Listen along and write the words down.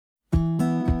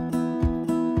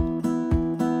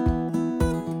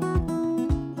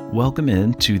Welcome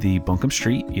in to the Buncombe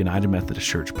Street United Methodist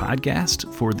Church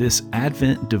podcast for this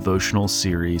Advent devotional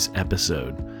series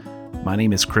episode. My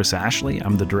name is Chris Ashley.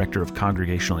 I'm the Director of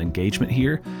Congregational Engagement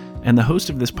here and the host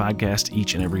of this podcast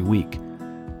each and every week.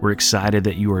 We're excited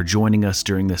that you are joining us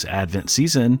during this Advent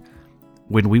season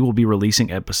when we will be releasing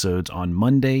episodes on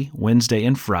Monday, Wednesday,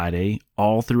 and Friday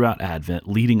all throughout Advent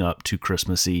leading up to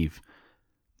Christmas Eve.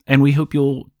 And we hope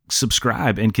you'll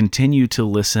subscribe and continue to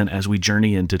listen as we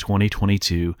journey into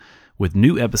 2022 with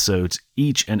new episodes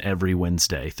each and every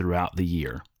Wednesday throughout the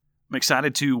year. I'm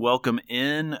excited to welcome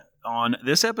in on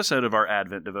this episode of our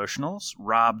Advent devotionals,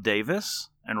 Rob Davis.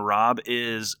 And Rob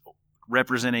is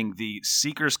representing the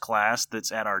Seekers class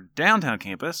that's at our downtown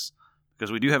campus,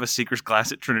 because we do have a Seekers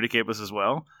class at Trinity campus as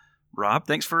well. Rob,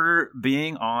 thanks for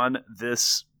being on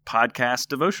this podcast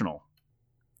devotional.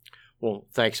 Well,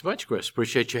 thanks much, Chris.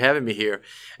 Appreciate you having me here.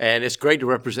 And it's great to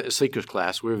represent the Seekers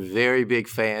class. We're very big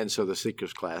fans of the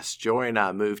Seekers class. Joy and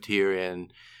I moved here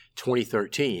in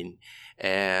 2013,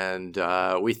 and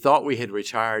we thought we had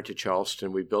retired to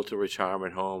Charleston. We built a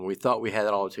retirement home. We thought we had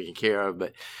it all taken care of,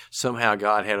 but somehow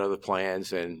God had other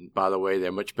plans. And by the way,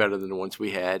 they're much better than the ones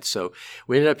we had. So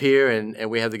we ended up here,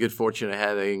 and we have the good fortune of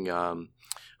having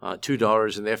two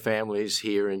daughters and their families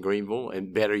here in Greenville,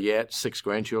 and better yet, 6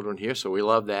 grandchildren here, so we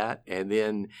love that. And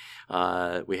then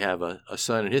we have a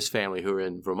son and his family who are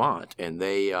in Vermont, and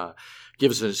they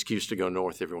give us an excuse to go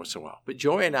north every once in a while. But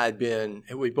Joy and I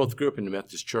we both grew up in the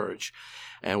Methodist Church,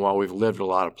 and while we've lived a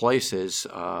lot of places,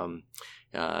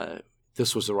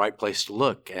 this was the right place to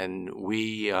look. And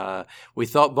we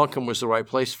thought Buncombe was the right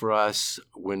place for us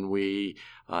when we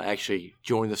actually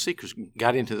joined the Seekers,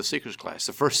 got into the Seekers class.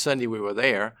 The first Sunday we were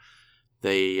there,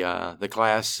 the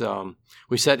class,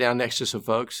 we sat down next to some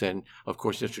folks and, of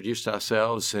course, introduced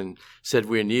ourselves and said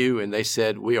we're new, and they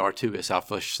said we are too. It's our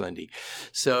first Sunday.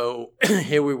 So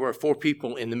here we were, 4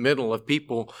 people in the middle of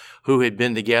people who had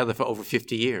been together for over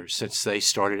 50 years since they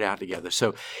started out together.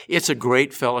 So it's a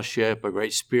great fellowship, a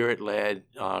great spirit-led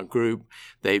group.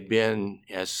 They've been,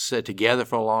 as I said, together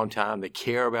for a long time. They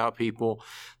care about people.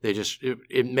 They just,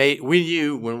 we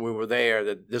knew when we were there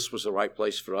that this was the right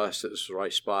place for us, that this was the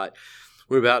right spot.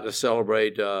 We're about to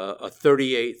celebrate a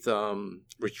 38th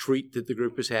retreat that the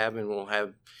group is having.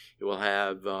 It will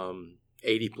have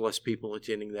 80 plus people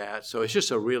attending that. So it's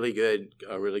just a really good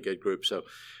group. So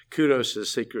kudos to the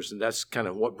Seekers, and that's kind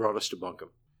of what brought us to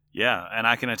Buncombe. Yeah, and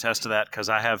I can attest to that because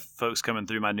I have folks coming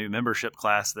through my new membership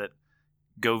class that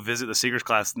go visit the Seekers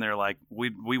class, and they're like,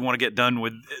 we want to get done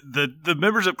with the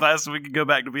membership class so we can go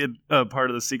back to be a part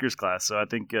of the Seekers class. So I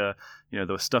think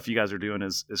the stuff you guys are doing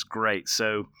is great.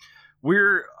 So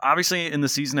we're obviously in the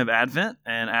season of Advent,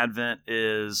 and Advent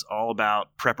is all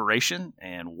about preparation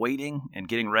and waiting and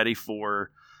getting ready for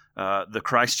the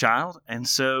Christ child. And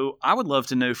so I would love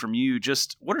to know from you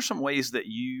just what are some ways that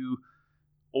you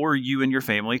and your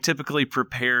family typically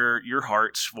prepare your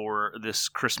hearts for this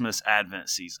Christmas Advent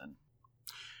season?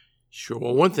 Sure.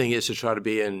 Well, one thing is to try to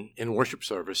be in worship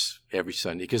service every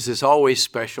Sunday, because it's always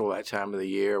special that time of the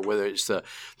year, whether it's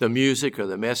the music or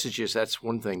the messages. That's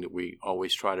one thing that we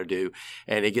always try to do.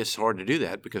 And it gets hard to do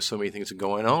that because so many things are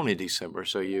going on in December.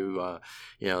 So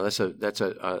that's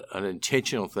an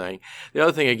intentional thing. The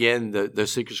other thing, again, the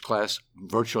Seekers class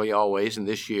virtually always, and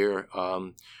this year,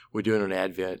 we're doing an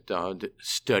Advent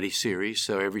study series.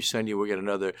 So every Sunday we get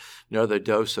another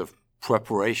dose of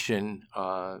preparation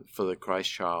for the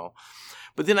Christ child.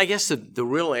 But then I guess the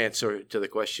real answer to the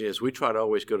question is we try to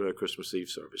always go to a Christmas Eve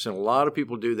service. And a lot of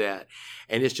people do that.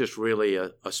 And it's just really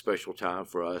a special time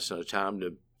for us, and a time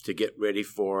to get ready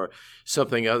for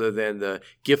something other than the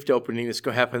gift opening that's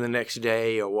going to happen the next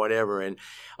day or whatever. And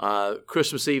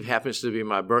Christmas Eve happens to be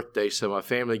my birthday, so my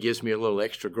family gives me a little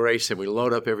extra grace, and we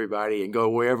load up everybody and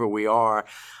go wherever we are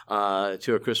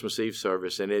to a Christmas Eve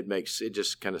service. And it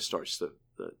just kind of starts the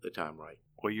time right.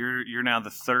 Well, you're now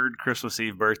the 3rd Christmas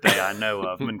Eve birthday I know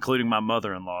of, including my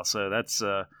mother-in-law. So that's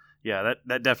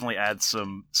that definitely adds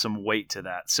some weight to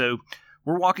that. So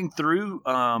we're walking through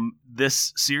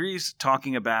this series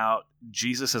talking about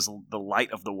Jesus as the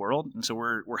light of the world, and so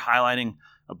we're highlighting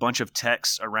a bunch of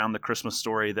texts around the Christmas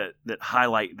story that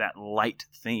highlight that light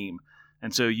theme.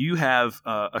 And so you have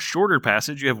a shorter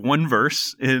passage. You have one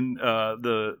verse in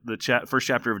the first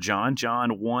chapter of John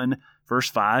 1, verse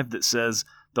 5, that says,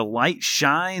 "The light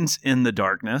shines in the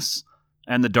darkness,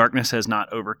 and the darkness has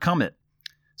not overcome it."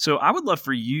 So I would love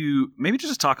for you maybe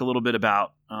just to talk a little bit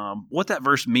about what that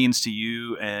verse means to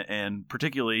you, and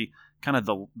particularly kind of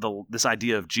this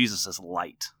idea of Jesus as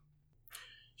light.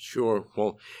 Sure.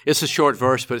 Well, it's a short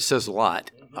verse, but it says a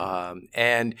lot.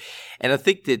 And I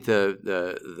think that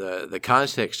the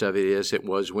context of it is it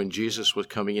was when Jesus was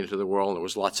coming into the world, there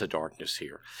was lots of darkness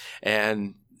here,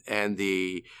 and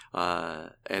the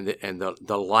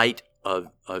light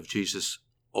of Jesus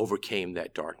overcame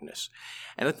that darkness.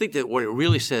 And I think that what it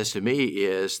really says to me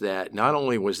is that not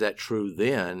only was that true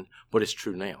then, but it's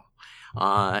true now,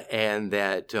 and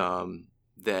that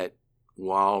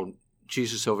while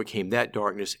Jesus overcame that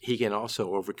darkness, he can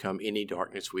also overcome any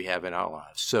darkness we have in our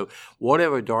lives. So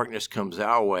whatever darkness comes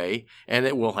our way, and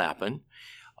it will happen,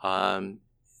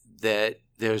 that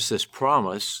there's this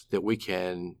promise that we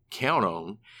can count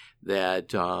on that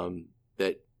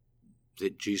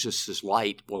Jesus'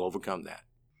 light will overcome that.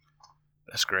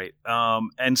 That's great.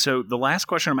 And so the last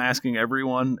question I'm asking every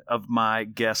one of my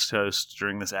guest hosts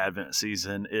during this Advent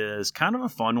season is kind of a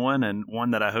fun one, and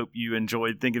one that I hope you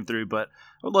enjoyed thinking through, but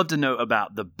I would love to know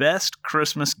about the best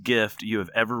Christmas gift you have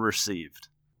ever received.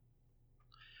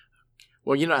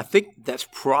 Well, I think it's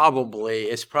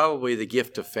probably the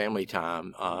gift of family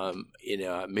time. I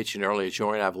mentioned earlier,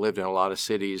 Joy and I have lived in a lot of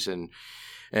cities and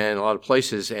a lot of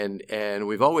places, and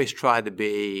we've always tried to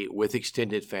be with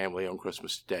extended family on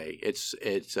Christmas Day.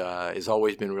 It's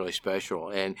always been really special,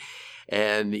 and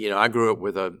I grew up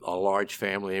with a large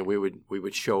family, and we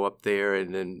would show up there,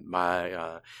 and then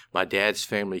my dad's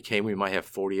family came. We might have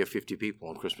 40 or 50 people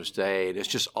on Christmas Day, and it's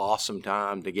just awesome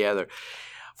time together.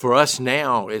 For us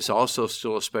now, it's also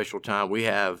still a special time. We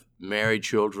have married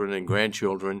children and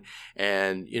grandchildren,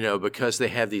 and, because they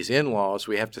have these in-laws,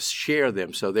 we have to share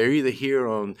them. So they're either here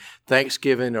on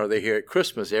Thanksgiving or they're here at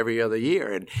Christmas every other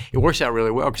year, and it works out really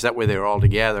well because that way they're all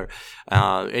together.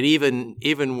 And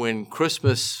even when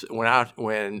Christmas,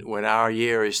 when our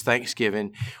year is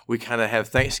Thanksgiving, we kind of have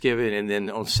Thanksgiving, and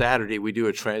then on Saturday we do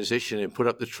a transition and put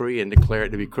up the tree and declare it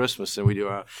to be Christmas, and we do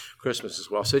our Christmas as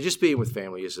well. So just being with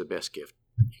family is the best gift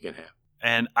you can have.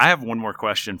 And I have one more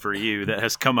question for you that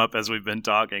has come up as we've been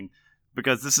talking,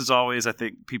 because this is always, I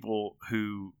think, people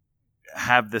who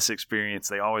have this experience,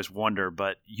 they always wonder,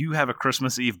 but you have a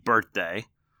Christmas Eve birthday,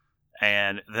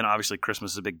 and then obviously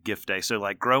Christmas is a big gift day. So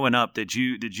like growing up, did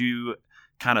you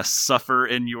kind of suffer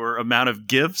in your amount of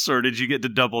gifts, or did you get to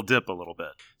double dip a little bit?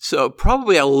 So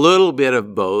probably a little bit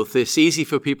of both. It's easy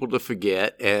for people to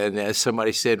forget, and as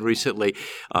somebody said recently,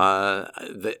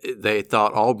 they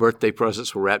thought all birthday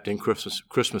presents were wrapped in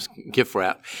Christmas gift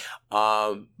wrap.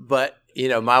 But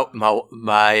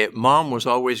my mom was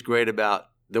always great about.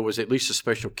 There was at least a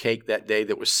special cake that day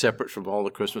that was separate from all the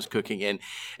Christmas cooking.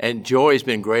 And Joy's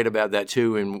been great about that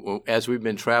too. And as we've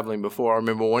been traveling before, I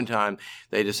remember one time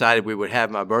they decided we would have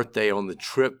my birthday on the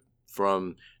trip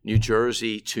from New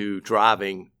Jersey to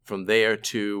driving from there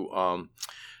to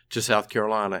South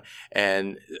Carolina.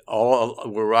 And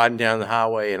we're riding down the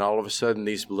highway, and all of a sudden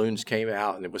these balloons came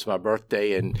out, and it was my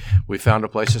birthday, and we found a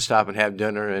place to stop and have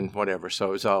dinner and whatever.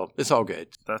 So it's all good.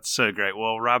 That's so great.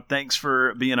 Well, Rob, thanks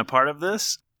for being a part of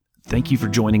this. Thank you for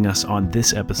joining us on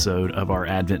this episode of our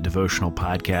Advent Devotional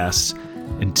Podcast.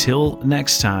 Until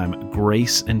next time,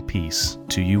 grace and peace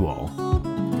to you all.